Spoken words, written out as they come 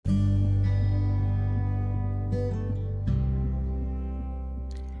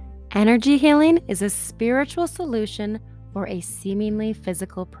Energy healing is a spiritual solution for a seemingly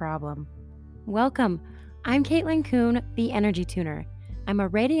physical problem. Welcome. I'm Caitlin Kuhn, the Energy Tuner. I'm a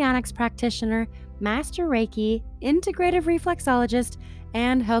radionics practitioner, master Reiki, integrative reflexologist,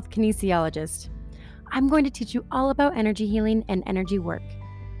 and health kinesiologist. I'm going to teach you all about energy healing and energy work.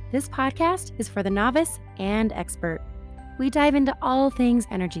 This podcast is for the novice and expert. We dive into all things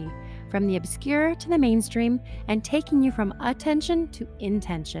energy, from the obscure to the mainstream, and taking you from attention to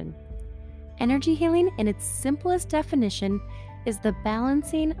intention. Energy healing, in its simplest definition, is the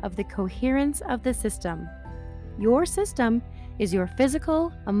balancing of the coherence of the system. Your system is your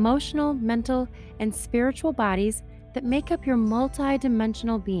physical, emotional, mental, and spiritual bodies that make up your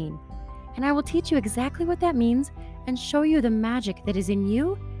multi-dimensional being. And I will teach you exactly what that means and show you the magic that is in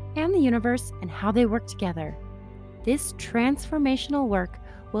you and the universe and how they work together. This transformational work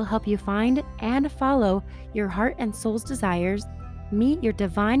will help you find and follow your heart and soul's desires, meet your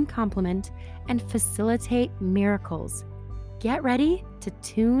divine complement, and facilitate miracles. Get ready to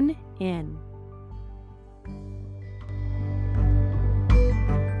tune in.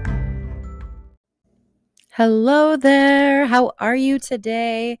 Hello there. How are you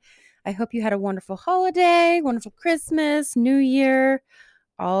today? I hope you had a wonderful holiday, wonderful Christmas, New Year,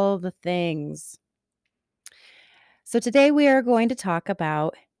 all the things. So today we are going to talk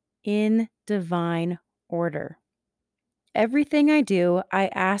about in divine order. Everything I do, I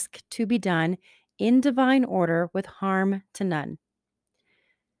ask to be done in divine order with harm to none.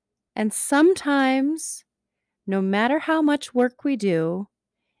 And sometimes, no matter how much work we do,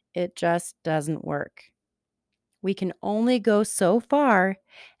 it just doesn't work. We can only go so far,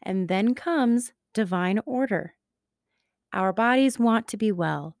 and then comes divine order. Our bodies want to be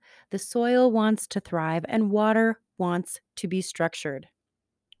well, the soil wants to thrive, and water wants to be structured.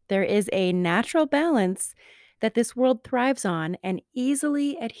 There is a natural balance that this world thrives on and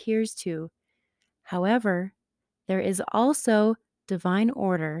easily adheres to. However, there is also divine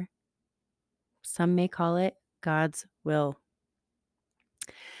order. Some may call it God's will.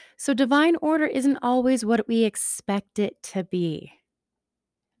 So, divine order isn't always what we expect it to be.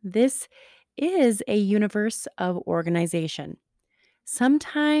 This is a universe of organization.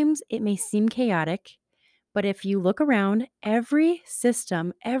 Sometimes it may seem chaotic, but if you look around, every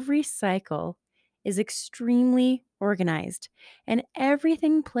system, every cycle is extremely organized, and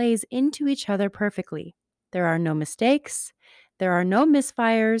everything plays into each other perfectly. There are no mistakes, there are no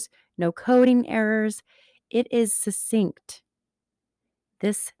misfires, no coding errors. It is succinct.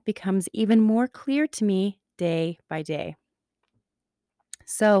 This becomes even more clear to me day by day.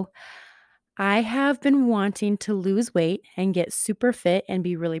 So, I have been wanting to lose weight and get super fit and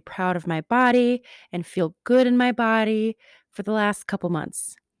be really proud of my body and feel good in my body for the last couple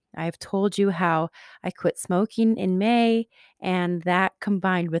months. I've told you how I quit smoking in May, and that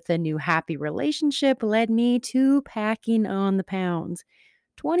combined with a new happy relationship led me to packing on the pounds.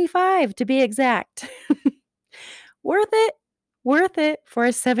 25 to be exact. Worth it. Worth it for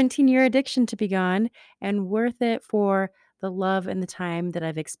a 17-year addiction to be gone, and worth it for the love and the time that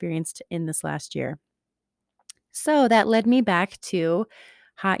I've experienced in this last year. So that led me back to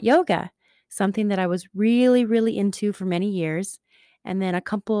hot yoga, something that I was really, really into for many years. And then a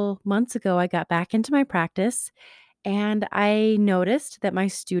couple months ago, I got back into my practice and I noticed that my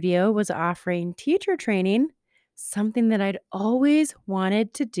studio was offering teacher training, something that I'd always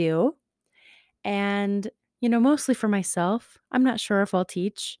wanted to do. And, mostly for myself. I'm not sure if I'll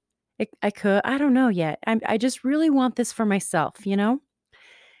teach. I could. I don't know yet. I just really want this for myself. And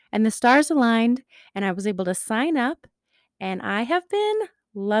the stars aligned, and I was able to sign up, and I have been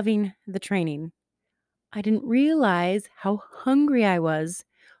loving the training. I didn't realize how hungry I was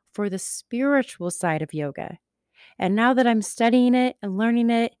for the spiritual side of yoga. And now that I'm studying it and learning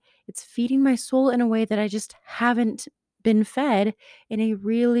it, it's feeding my soul in a way that I just haven't been fed in a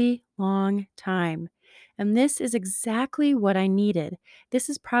really long time. And this is exactly what I needed. This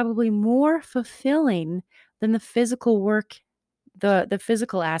is probably more fulfilling than the physical work, the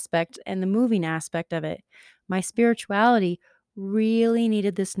physical aspect and the moving aspect of it. My spirituality really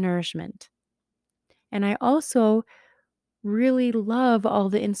needed this nourishment. And I also really love all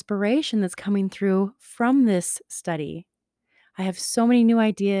the inspiration that's coming through from this study. I have so many new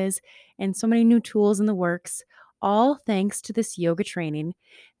ideas and so many new tools in the works, all thanks to this yoga training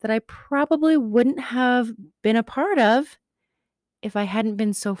that I probably wouldn't have been a part of if I hadn't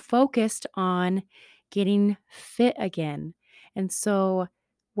been so focused on getting fit again. And so,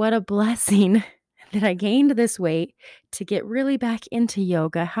 what a blessing that I gained this weight to get really back into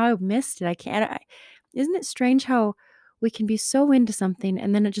yoga. How I missed it. Isn't it strange how we can be so into something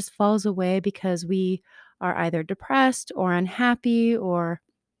and then it just falls away because we are either depressed or unhappy or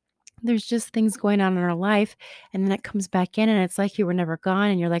There's just things going on in our life, and then it comes back in, and it's like you were never gone,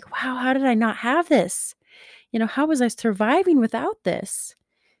 and you're like, "Wow, how did I not have this? How was I surviving without this?"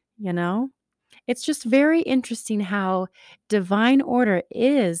 You know? It's just very interesting how divine order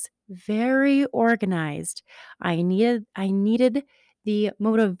is very organized. I needed the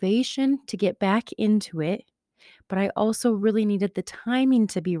motivation to get back into it, but I also really needed the timing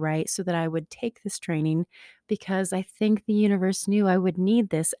to be right so that I would take this training because I think the universe knew I would need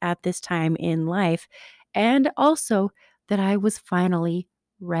this at this time in life, and also that I was finally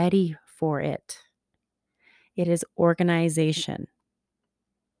ready for it. It is organization.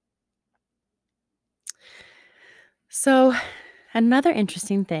 So, another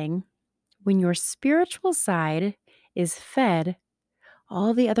interesting thing, when your spiritual side is fed,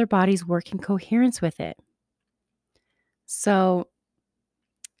 all the other bodies work in coherence with it. So,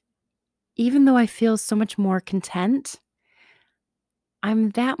 even though I feel so much more content, I'm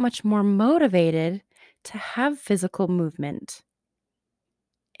that much more motivated to have physical movement.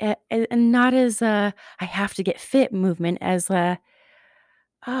 And not as a I have to get fit movement, as a,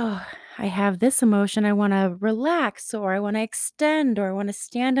 oh, I have this emotion, I want to relax, or I want to extend, or I want to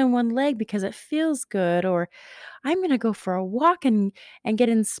stand on one leg because it feels good, or I'm going to go for a walk and get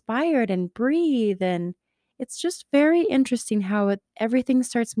inspired and breathe. And it's just very interesting how everything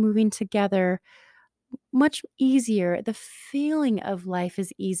starts moving together much easier. The feeling of life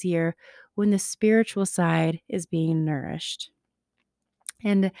is easier when the spiritual side is being nourished.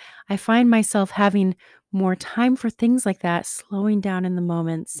 And I find myself having more time for things like that, slowing down in the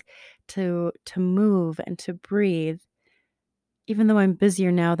moments to move and to breathe, even though I'm busier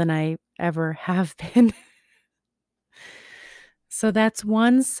now than I ever have been. So that's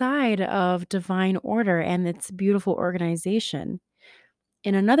one side of divine order and its beautiful organization.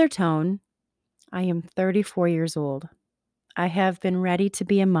 In another tone, I am 34 years old. I have been ready to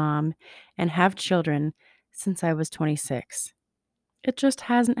be a mom and have children since I was 26. It just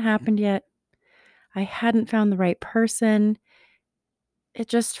hasn't happened yet. I hadn't found the right person. It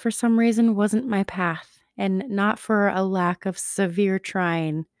just, for some reason, wasn't my path, and not for a lack of severe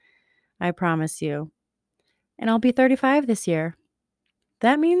trying, I promise you. And I'll be 35 this year.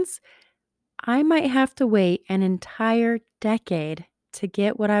 That means I might have to wait an entire decade to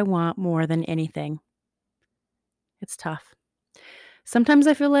get what I want more than anything. It's tough. Sometimes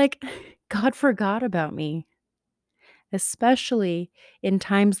I feel like God forgot about me, especially in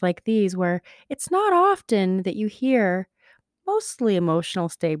times like these where it's not often that you hear mostly emotional,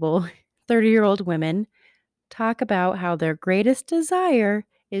 stable 30-year-old women talk about how their greatest desire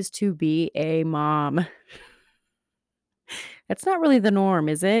is to be a mom. That's not really the norm,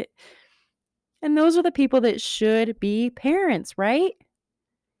 is it? And those are the people that should be parents, right?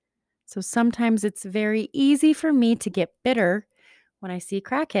 So sometimes it's very easy for me to get bitter when I see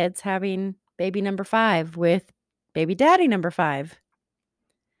crackheads having baby number 5 with baby daddy number 5.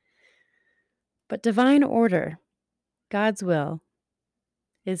 But divine order, God's will,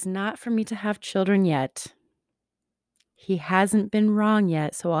 is not for me to have children yet. He hasn't been wrong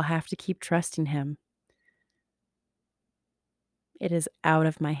yet, so I'll have to keep trusting him. It is out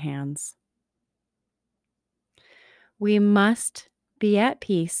of my hands. We must be at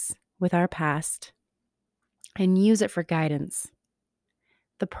peace with our past and use it for guidance.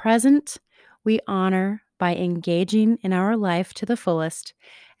 The present we honor by engaging in our life to the fullest,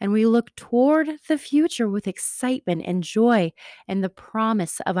 and we look toward the future with excitement and joy and the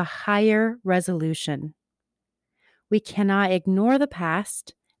promise of a higher resolution. We cannot ignore the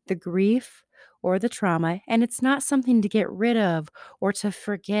past, the grief, or the trauma, and it's not something to get rid of or to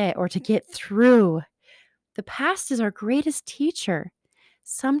forget or to get through. The past is our greatest teacher,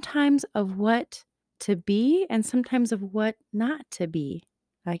 sometimes of what to be and sometimes of what not to be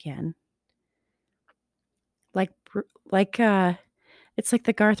again. Like like it's like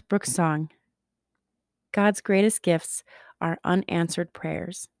the Garth Brooks song. God's greatest gifts are unanswered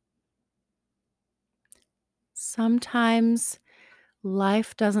prayers. Sometimes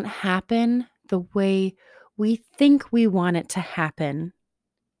life doesn't happen the way we think we want it to happen.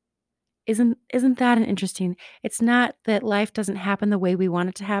 Isn't that an interesting? It's not that life doesn't happen the way we want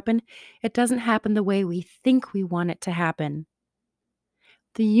it to happen. It doesn't happen the way we think we want it to happen.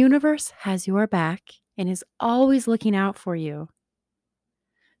 The universe has your back and is always looking out for you.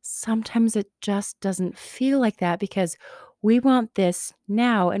 Sometimes it just doesn't feel like that because we want this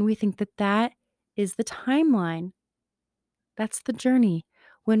now and we think that that is the timeline. That's the journey.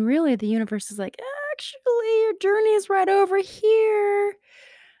 When really the universe is like, actually, your journey is right over here.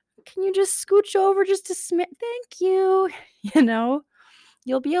 Can you just scooch over just a smidge? Thank you. You know,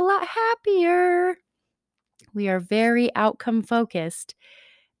 you'll be a lot happier. We are very outcome focused.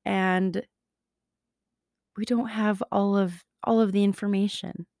 and we don't have all of the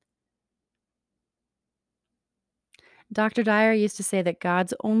information. Dr. Dyer used to say that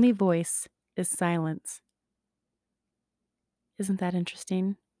God's only voice is silence. Isn't that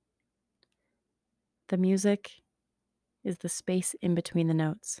interesting? The music is the space in between the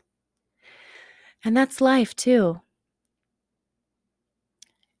notes. And that's life too.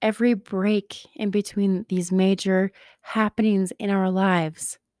 Every break in between these major happenings in our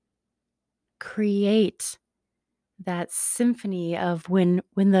lives create that symphony of when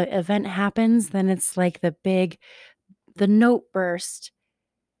the event happens, then it's like the note burst,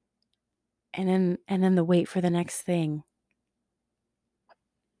 and then the wait for the next thing.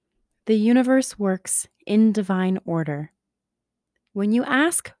 The universe works in divine order. When you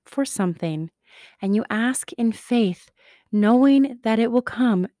ask for something and you ask in faith, knowing that it will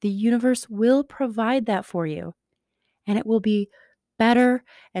come, the universe will provide that for you. And it will be better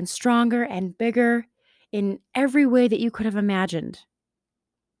and stronger and bigger in every way that you could have imagined.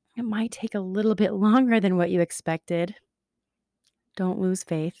 It might take a little bit longer than what you expected. Don't lose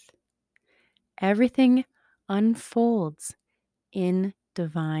faith. Everything unfolds in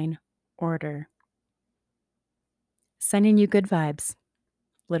divine order. Sending you good vibes,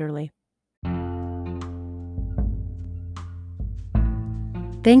 literally.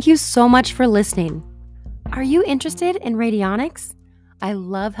 Thank you so much for listening. Are you interested in radionics? I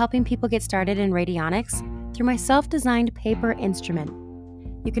love helping people get started in radionics through my self-designed paper instrument.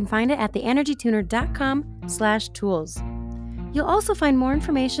 You can find it at theenergytuner.com/tools. You'll also find more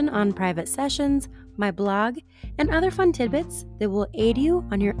information on private sessions, my blog, and other fun tidbits that will aid you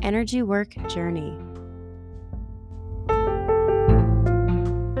on your energy work journey.